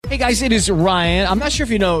Hey guys, it is Ryan. I'm not sure if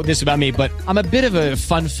you know this about me, but I'm a bit of a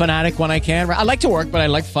fun fanatic when I can. I like to work, but I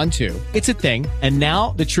like fun too. It's a thing. And now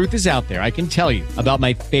the truth is out there. I can tell you about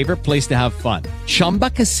my favorite place to have fun. Chumba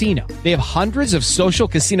Casino. They have hundreds of social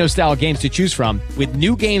casino style games to choose from with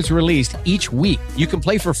new games released each week. You can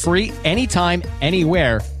play for free anytime,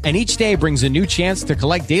 anywhere. And each day brings a new chance to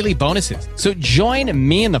collect daily bonuses. So join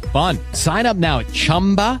me in the fun. Sign up now at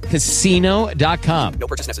ChumbaCasino.com. No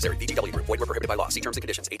purchase necessary. VGW Group. Void where prohibited by law. See terms and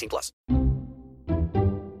conditions. 18+.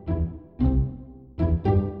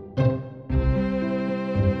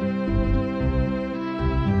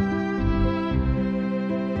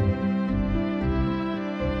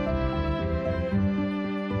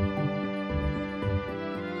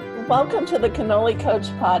 Welcome to the Cannoli Coach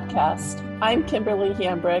Podcast. I'm Kimberly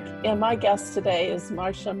Hambrick, and my guest today is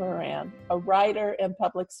Marcia Moran, a writer and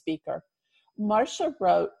public speaker. Marcia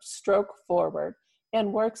wrote Stroke Forward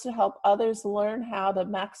and works to help others learn how to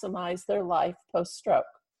maximize their life post-stroke.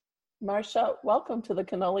 Marcia, welcome to the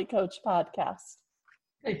Cannoli Coach Podcast.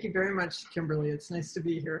 Thank you very much, Kimberly. It's nice to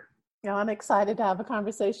be here. Yeah, I'm excited to have a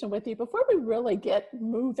conversation with you. Before we really get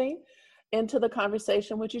moving into the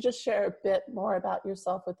conversation, would you just share a bit more about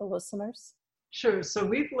yourself with the listeners? Sure. So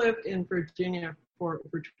we've lived in Virginia for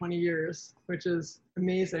over 20 years, which is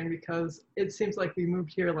amazing because it seems like we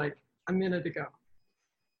moved here like a minute ago.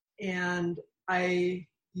 And I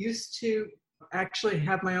used to actually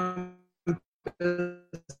have my own business.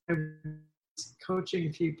 I was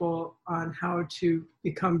coaching people on how to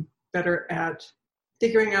become better at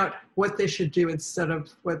figuring out what they should do instead of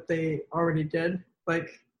what they already did,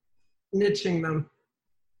 like niching them.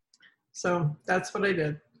 So that's what I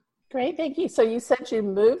did. Great, thank you. So you said you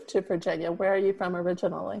moved to Virginia. Where are you from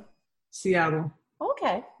originally? Seattle.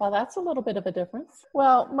 Okay, well, that's a little bit of a difference.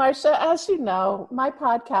 Well, Marcia, as you know, my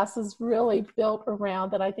podcast is really built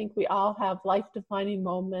around that I think we all have life-defining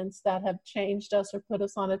moments that have changed us or put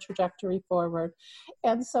us on a trajectory forward.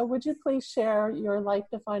 And so would you please share your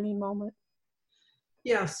life-defining moment?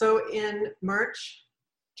 Yeah, so in March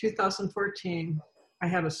 2014, I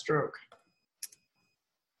had a stroke.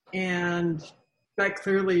 And that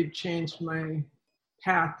clearly changed my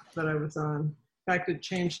path that I was on. In fact, it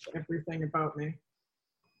changed everything about me.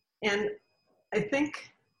 And I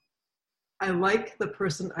think I like the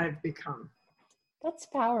person I've become. That's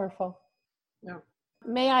powerful. Yeah.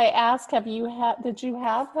 May I ask, did you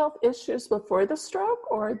have health issues before the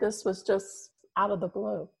stroke, or this was just out of the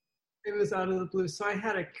blue? It was out of the blue. So I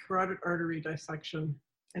had a carotid artery dissection,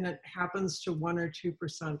 and it happens to 1 or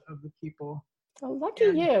 2% of the people. Oh, lucky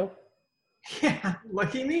you. Yeah,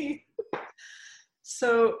 lucky me.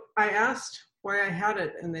 So I asked why I had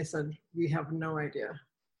it, and they said, we have no idea.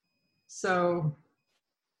 So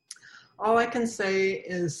all I can say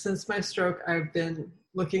is since my stroke, I've been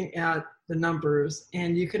looking at the numbers,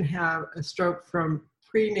 and you can have a stroke from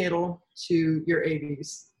prenatal to your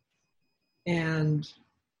 80s. And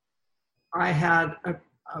I had a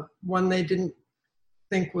one they didn't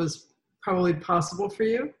think was probably possible for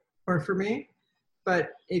you or for me,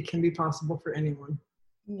 but it can be possible for anyone.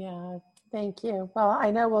 Yeah, thank you. Well,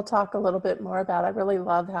 I know we'll talk a little bit more about it. I really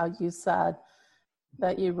love how you said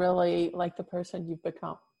that you really like the person you've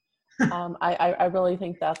become. I really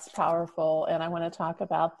think that's powerful, and I want to talk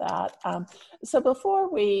about that. So before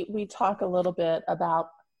we talk a little bit about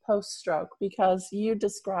post-stroke, because you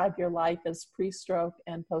describe your life as pre-stroke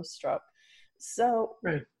and post-stroke. So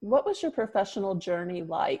right. What was your professional journey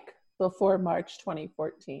like before March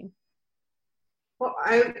 2014? Well,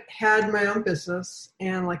 I had my own business,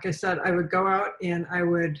 and like I said, I would go out and I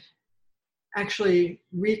would actually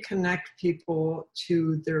reconnect people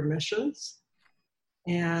to their missions.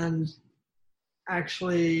 And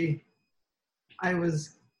actually, I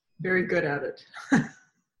was very good at it.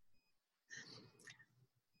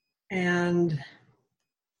 And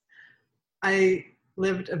I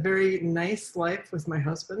lived a very nice life with my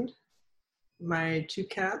husband, my 2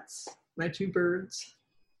 cats, my 2 birds.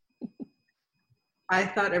 I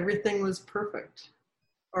thought everything was perfect,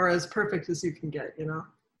 or as perfect as you can get, you know?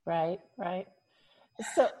 Right.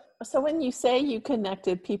 So when you say you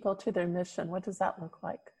connected people to their mission, what does that look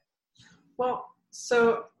like? Well,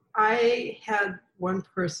 so I had one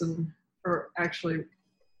person, or actually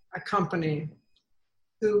a company,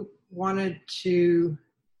 who wanted to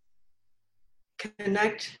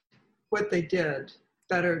connect what they did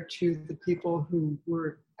better to the people who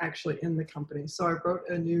were actually in the company. So I wrote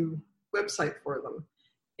a new website for them.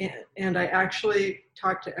 And I actually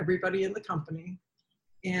talked to everybody in the company,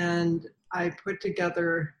 and I put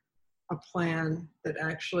together a plan that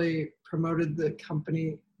actually promoted the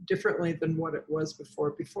company differently than what it was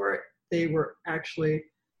before. Before, they were actually,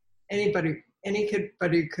 anybody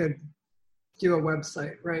anybody could do a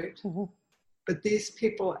website, right? Mm-hmm. But these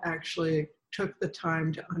people actually took the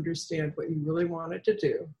time to understand what you really wanted to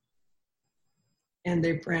do, and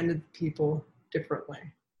they branded people differently.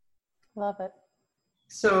 Love it.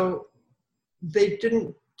 So they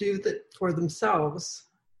didn't do that for themselves,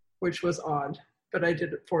 which was odd, but I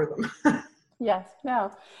did it for them. Yes,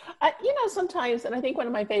 no. Sometimes, and I think one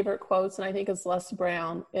of my favorite quotes, and I think it's Les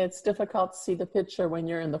Brown, it's difficult to see the picture when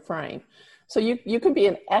you're in the frame. So you can be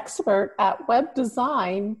an expert at web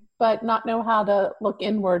design, but not know how to look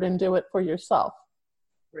inward and do it for yourself.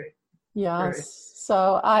 Right. Yes. Right.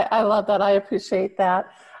 So I love that. I appreciate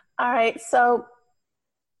that. All right. So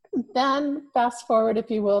then fast forward,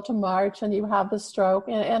 if you will, to March, and you have the stroke.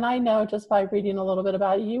 And I know just by reading a little bit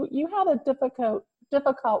about you, you had a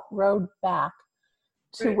difficult road back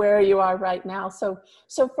to Right. where you are right now. So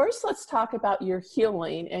first let's talk about your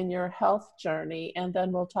healing and your health journey, and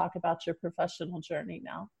then we'll talk about your professional journey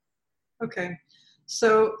now. Okay.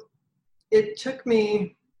 So it took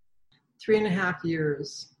me 3.5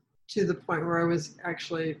 years to the point where I was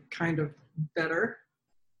actually kind of better.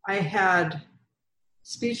 I had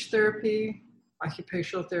speech therapy,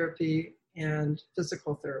 occupational therapy, and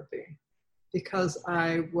physical therapy because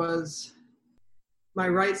my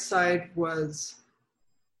right side was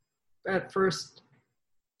at first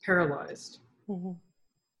paralyzed. Mm-hmm.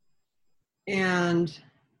 And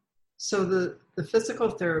so the physical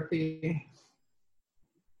therapy,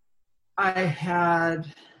 I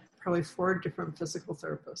had probably 4 different physical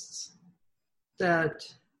therapists that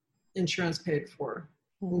insurance paid for.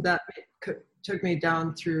 Mm-hmm. And that took me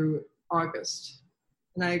down through August.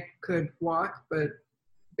 And I could walk, but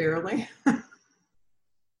barely.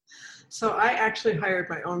 So I actually hired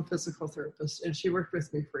my own physical therapist, and she worked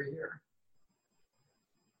with me for a year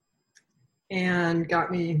and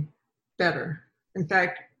got me better. In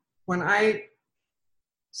fact, when I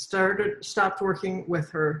stopped working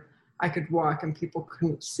with her, I could walk and people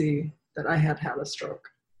couldn't see that I had had a stroke.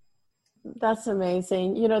 That's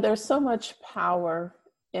amazing. There's so much power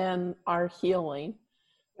in our healing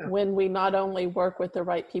when we not only work with the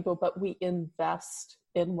right people, but we invest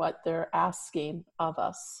in what they're asking of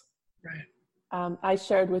us. Right. I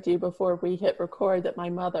shared with you before we hit record that my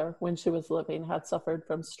mother, when she was living, had suffered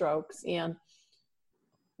from strokes, and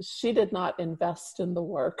she did not invest in the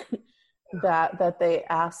work that they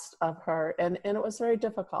asked of her. And it was very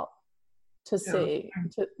difficult to see,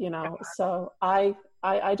 so I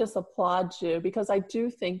just applaud you, because I do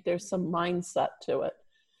think there's some mindset to it.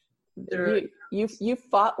 You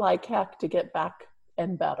fought like heck to get back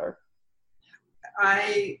and better.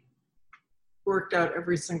 I worked out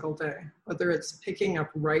every single day, whether it's picking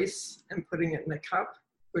up rice and putting it in a cup,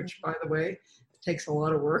 which, by the way, takes a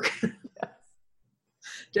lot of work. Yes.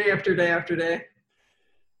 Day after day after day.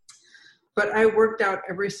 But I worked out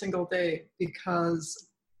every single day, because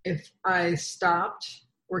if I stopped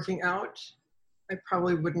working out, I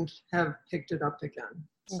probably wouldn't have picked it up again.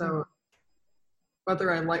 Mm-hmm. So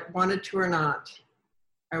whether I wanted to or not,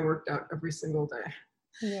 I worked out every single day.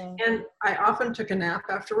 Yeah. And I often took a nap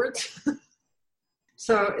afterwards.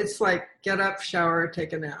 So it's like, get up, shower,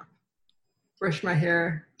 take a nap. Brush my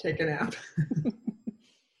hair, take a nap.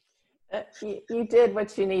 You did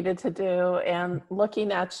what you needed to do. And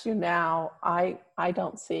looking at you now, I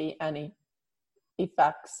don't see any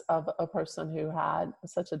effects of a person who had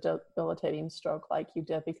such a debilitating stroke like you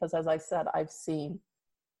did, because as I said, I've seen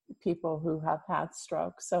people who have had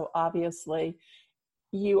strokes. So obviously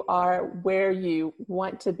you are where you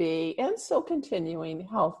want to be, and still continuing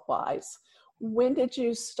health-wise. When did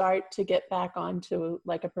you start to get back onto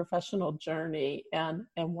like a professional journey and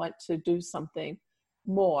want to do something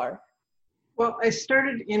more? Well, I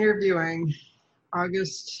started interviewing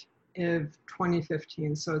August of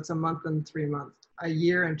 2015. So it's a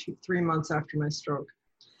year and 3 months after my stroke.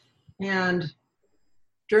 And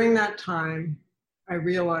during that time, I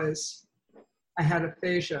realized I had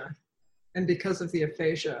aphasia. And because of the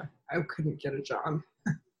aphasia, I couldn't get a job.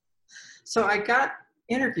 So I got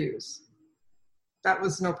interviews. That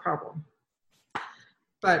was no problem.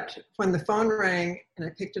 But when the phone rang and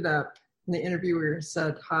I picked it up, and the interviewer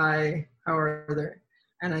said, "Hi, how are they?"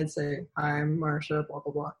 And I'd say, "Hi, I'm Marcia, blah,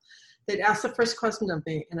 blah, blah." They'd ask the first question of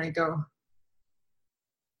me, and I'd go,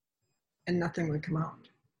 and nothing would come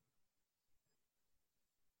out.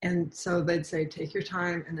 And so they'd say, "Take your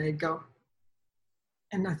time," and I'd go,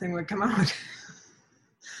 and nothing would come out.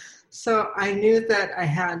 So I knew that I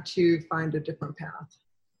had to find a different path.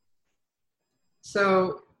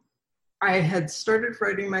 So I had started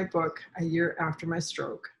writing my book a year after my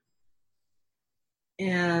stroke.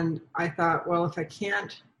 And I thought, well, if I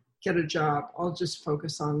can't get a job. I'll just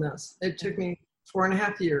focus on this. It took me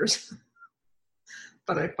 4.5 years,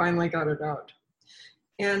 but I finally got it out.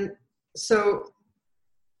 And so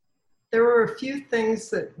there were a few things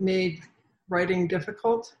that made writing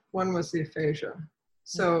difficult. One was the aphasia.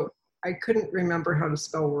 So I couldn't remember how to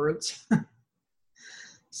spell words.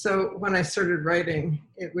 So when I started writing,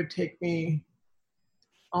 it would take me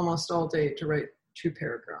almost all day to write 2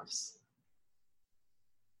 paragraphs.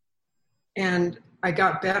 And I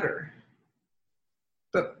got better.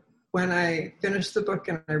 But when I finished the book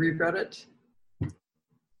and I reread it,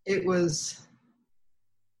 it was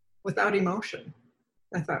without emotion.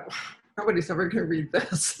 I thought, nobody's ever going to read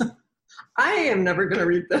this. I am never going to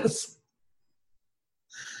read this.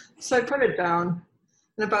 So I put it down.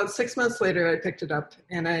 And about 6 months later, I picked it up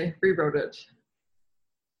and I rewrote it.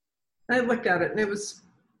 And I looked at it and it was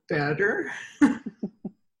better.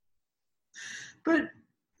 But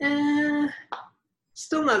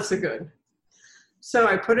still not so good. So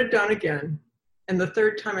I put it down again. And the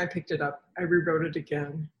third time I picked it up, I rewrote it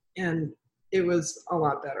again. And it was a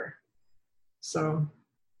lot better. So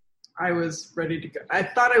I was ready to go. I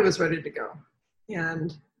thought I was ready to go.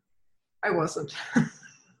 And I wasn't.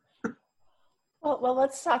 Well,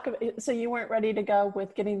 let's talk about, so you weren't ready to go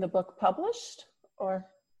with getting the book published, or?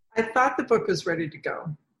 I thought the book was ready to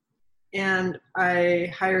go. And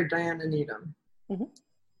I hired Diana Needham. Mm-hmm.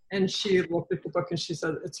 And she looked at the book and she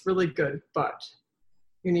said, it's really good, but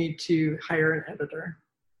you need to hire an editor.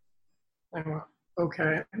 I went,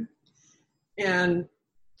 okay. And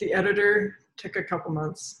the editor took a couple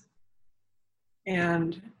months.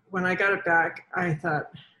 And when I got it back, I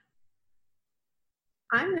thought,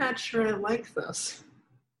 I'm not sure I like this.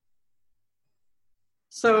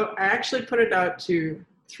 So I actually put it out to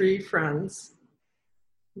 3 friends.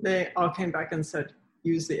 They all came back and said,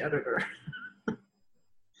 use the editor.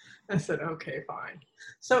 I said, okay, fine.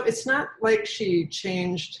 So it's not like she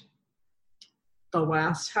changed the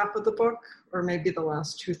last half of the book, or maybe the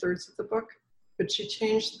last 2/3 of the book, but she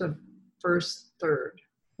changed the first third.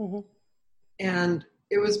 Mm-hmm. And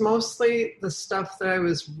it was mostly the stuff that I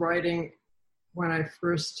was writing when I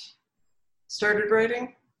first started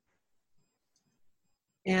writing.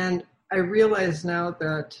 And I realize now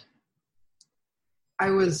that I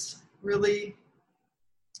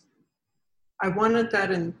wanted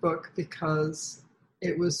that in the book because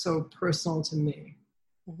it was so personal to me.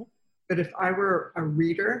 Mm-hmm. But if I were a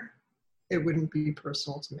reader, it wouldn't be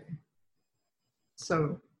personal to me.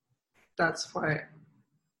 So that's why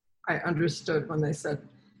I understood when they said,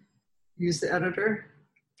 use the editor,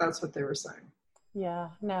 that's what they were saying. Yeah,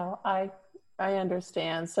 no, I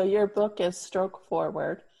understand. So your book is stroke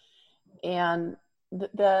forward. And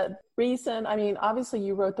the reason, I mean, obviously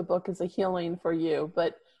you wrote the book as a healing for you,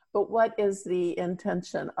 but what is the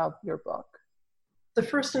intention of your book? The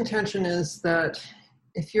first intention is that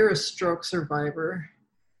if you're a stroke survivor,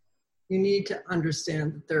 you need to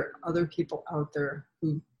understand that there are other people out there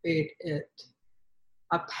who made it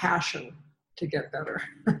a passion to get better.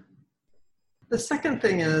 The second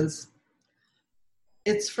thing is,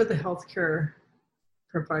 it's for the healthcare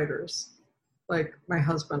providers. Like my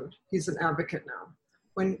husband, he's an advocate now.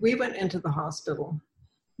 When we went into the hospital,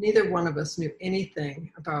 neither one of us knew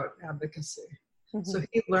anything about advocacy. Mm-hmm. So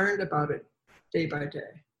he learned about it day by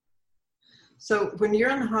day. So when you're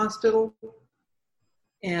in the hospital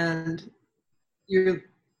and you're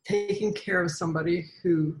taking care of somebody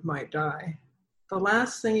who might die, the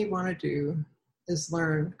last thing you want to do is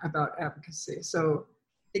learn about advocacy. So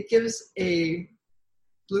it gives a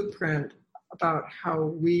blueprint about how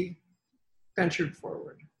we ventured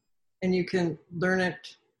forward. And you can learn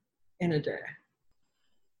it in a day.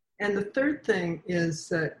 And the third thing is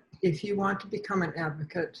that if you want to become an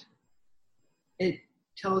advocate, it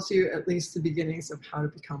tells you at least the beginnings of how to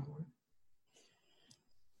become one.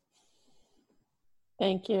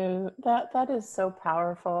 Thank you. That is so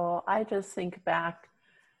powerful. I just think back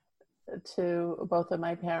to both of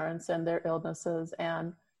my parents and their illnesses,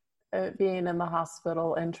 and being in the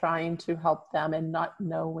hospital and trying to help them and not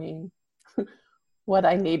knowing what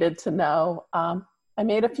I needed to know. I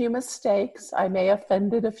made a few mistakes. I may have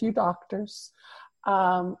offended a few doctors,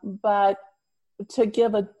 but to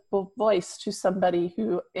give a voice to somebody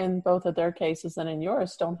who in both of their cases and in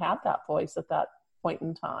yours don't have that voice at that point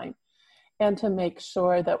in time, and to make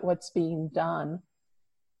sure that what's being done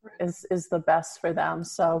is the best for them.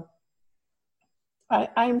 So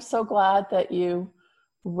I'm so glad that you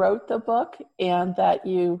wrote the book and that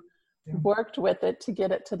you worked with it to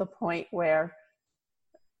get it to the point where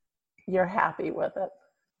you're happy with it.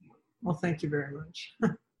 Well, thank you very much.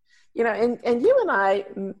 You know, and you and I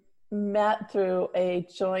met through a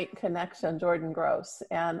joint connection, Jordan Gross.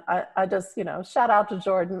 And I just, shout out to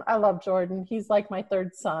Jordan. I love Jordan. He's like my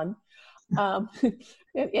third son. And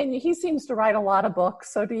he seems to write a lot of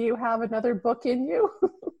books. So do you have another book in you?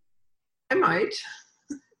 I might.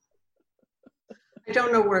 I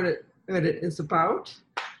don't know what it is about,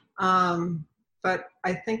 but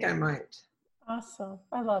I think I might. Awesome.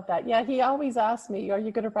 I love that. Yeah, he always asks me, are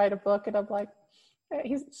you going to write a book? And I'm like,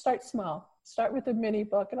 hey, start small. Start with a mini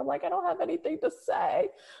book. And I'm like, I don't have anything to say.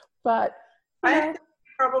 But I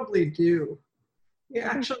probably do. You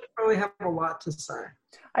actually probably have a lot to say.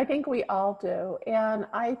 I think we all do. And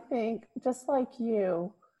I think, just like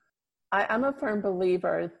you, I'm a firm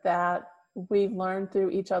believer that we learn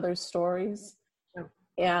through each other's stories. Yep.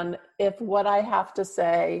 And if what I have to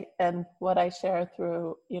say and what I share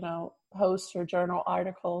through, posts or journal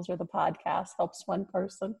articles or the podcast helps one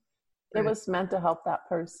person, right, it was meant to help that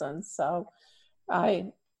person. So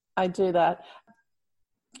I do that.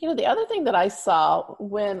 The other thing that I saw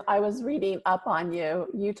when I was reading up on you,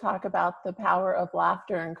 you talk about the power of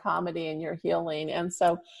laughter and comedy in your healing. And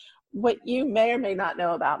so what you may or may not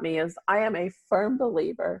know about me is I am a firm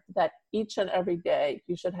believer that each and every day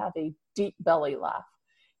you should have a deep belly laugh.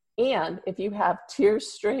 And if you have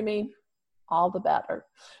tears streaming, all the better.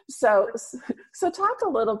 So talk a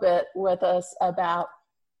little bit with us about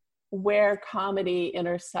where comedy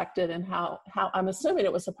intersected and how I'm assuming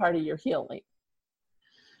it was a part of your healing.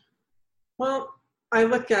 Well, I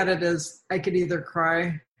look at it as I could either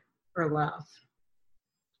cry or laugh.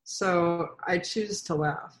 So I choose to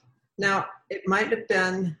laugh. Now, it might have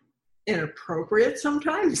been inappropriate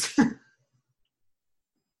sometimes,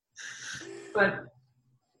 but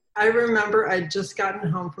I remember I'd just gotten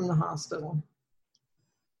home from the hospital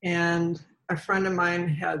and a friend of mine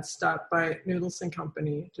had stopped by Noodles and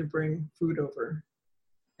Company to bring food over.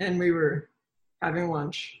 And we were having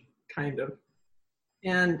lunch, kind of.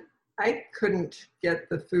 And I couldn't get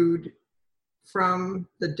the food from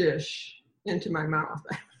the dish into my mouth.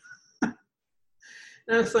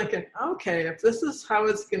 And I was thinking, okay, if this is how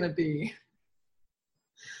it's going to be,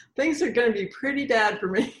 things are going to be pretty bad for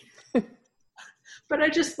me. But I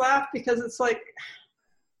just laughed because it's like,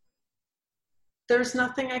 there's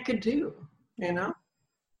nothing I could do,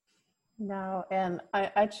 No, and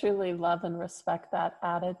I truly love and respect that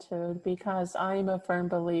attitude because I'm a firm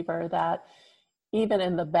believer that even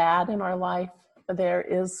in the bad in our life, there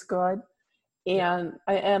is good. And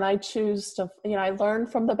I choose to, I learn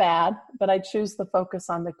from the bad, but I choose to focus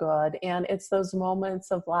on the good. And it's those moments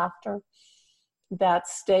of laughter that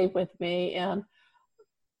stay with me. And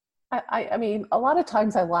I mean, a lot of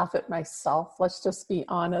times I laugh at myself, let's just be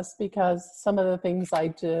honest, because some of the things I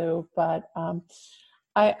do, but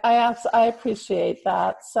I appreciate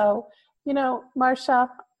that. So, Marcia,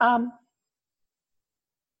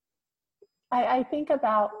 I think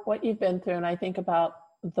about what you've been through and I think about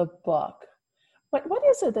the book. What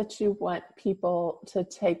is it that you want people to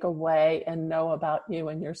take away and know about you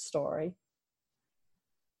and your story?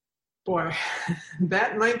 Boy,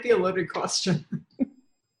 that might be a loaded question.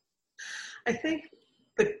 I think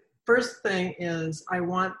the first thing is I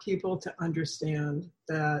want people to understand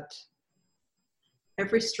that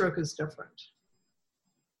every stroke is different.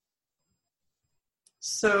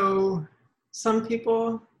 So some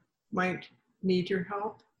people might need your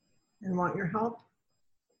help and want your help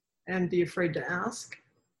and be afraid to ask.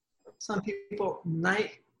 Some people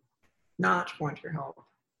might not want your help.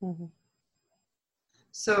 Mm-hmm.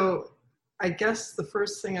 So I guess the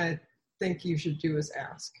first thing I think you should do is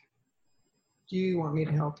ask. Do you want me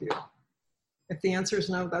to help you? If the answer is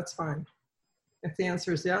no, that's fine. If the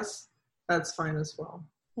answer is yes, that's fine as well.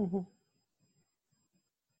 Mm-hmm.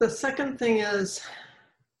 The second thing is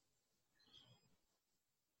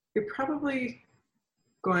you're probably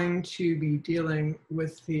going to be dealing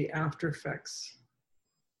with the after effects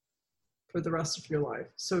for the rest of your life.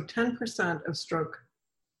 So 10% of stroke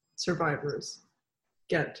survivors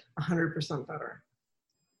get 100% better.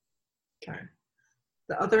 Okay.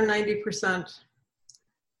 The other 90%,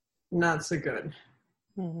 not so good.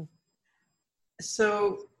 Mm-hmm.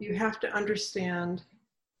 So you have to understand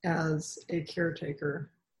as a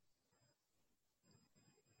caretaker,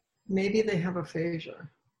 maybe they have aphasia.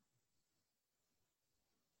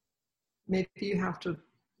 Maybe you have to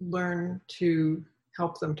learn to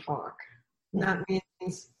help them talk. And that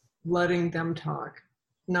means letting them talk,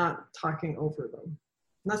 not talking over them.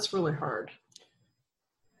 And that's really hard.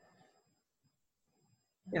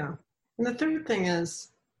 Yeah. And the third thing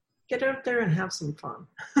is get out there and have some fun.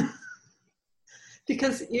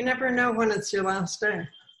 Because you never know when it's your last day.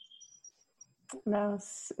 No,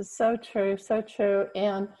 so true, so true.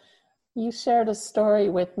 And You shared a story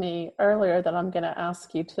with me earlier that I'm going to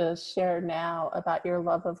ask you to share now about your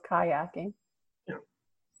love of kayaking. Yeah.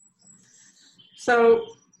 So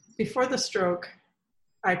before the stroke,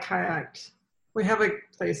 I kayaked. We have a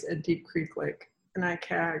place at Deep Creek Lake, and I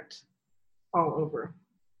kayaked all over.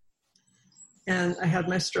 And I had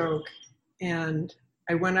my stroke, and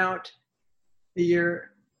I went out the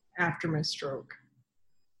year after my stroke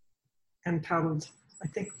and paddled, I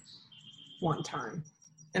think, one time.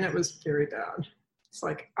 And it was very bad. It's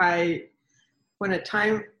like when it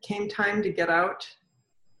came time to get out,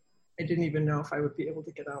 I didn't even know if I would be able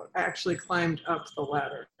to get out. I actually climbed up the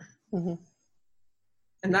ladder. Mm-hmm.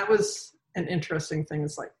 And that was an interesting thing.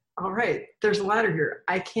 It's like, all right, there's a ladder here.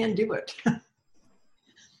 I can do it.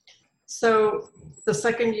 So the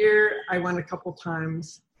second year, I went a couple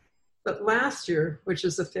times. But last year, which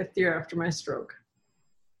is the 5th year after my stroke,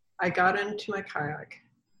 I got into my kayak,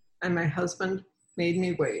 and my husband made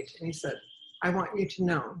me wait. And he said, I want you to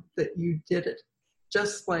know that you did it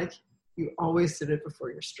just like you always did it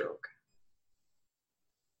before your stroke.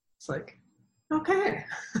 It's like, okay.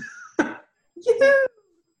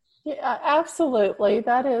 Yeah, absolutely.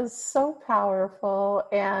 That is so powerful.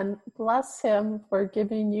 And bless him for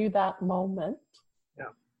giving you that moment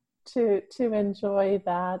to enjoy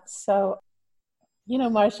that. So,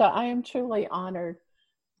 Marcia, I am truly honored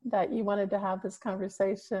that you wanted to have this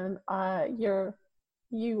conversation.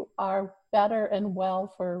 You are better and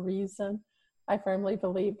well for a reason. I firmly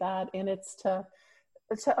believe that. And it's to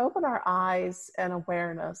open our eyes and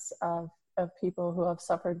awareness of people who have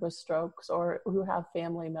suffered with strokes or who have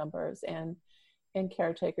family members and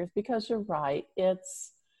caretakers, because you're right.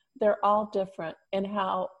 They're all different in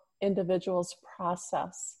how individuals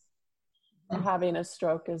process having a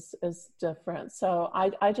stroke is different. So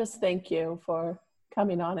I just thank you for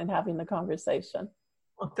coming on and having the conversation.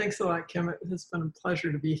 Well, thanks a lot, Kim. It has been a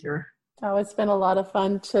pleasure to be here. Oh, it's been a lot of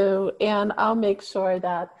fun too. And I'll make sure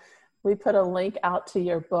that we put a link out to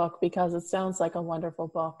your book, because it sounds like a wonderful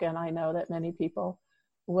book. And I know that many people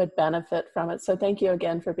would benefit from it. So thank you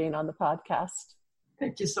again for being on the podcast.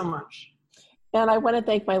 Thank you so much. And I want to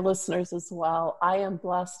thank my listeners as well. I am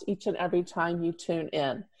blessed each and every time you tune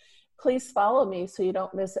in. Please follow me so you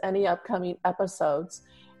don't miss any upcoming episodes,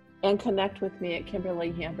 and connect with me at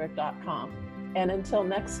KimberlyHambrick.com. And until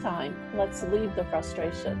next time, let's leave the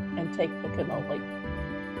frustration and take the cannoli.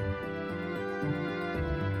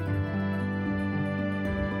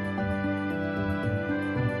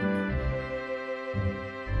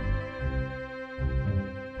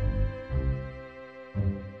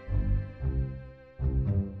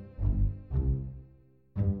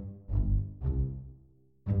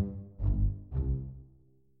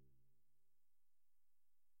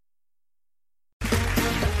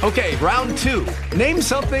 Okay, round 2. Name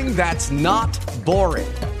something that's not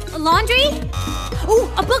boring. A laundry? Ooh,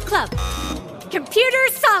 a book club. Computer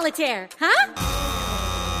solitaire, huh?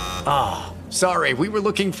 Ah, sorry, we were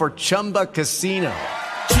looking for Chumba Casino.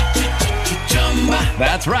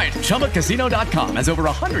 That's right, ChumbaCasino.com has over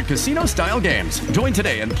 100 casino-style games. Join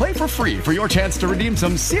today and play for free for your chance to redeem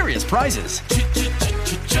some serious prizes.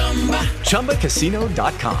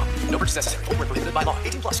 ChumbaCasino.com. No purchase necessary. Void where prohibited by law.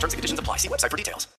 18+ terms and conditions apply. See website for details.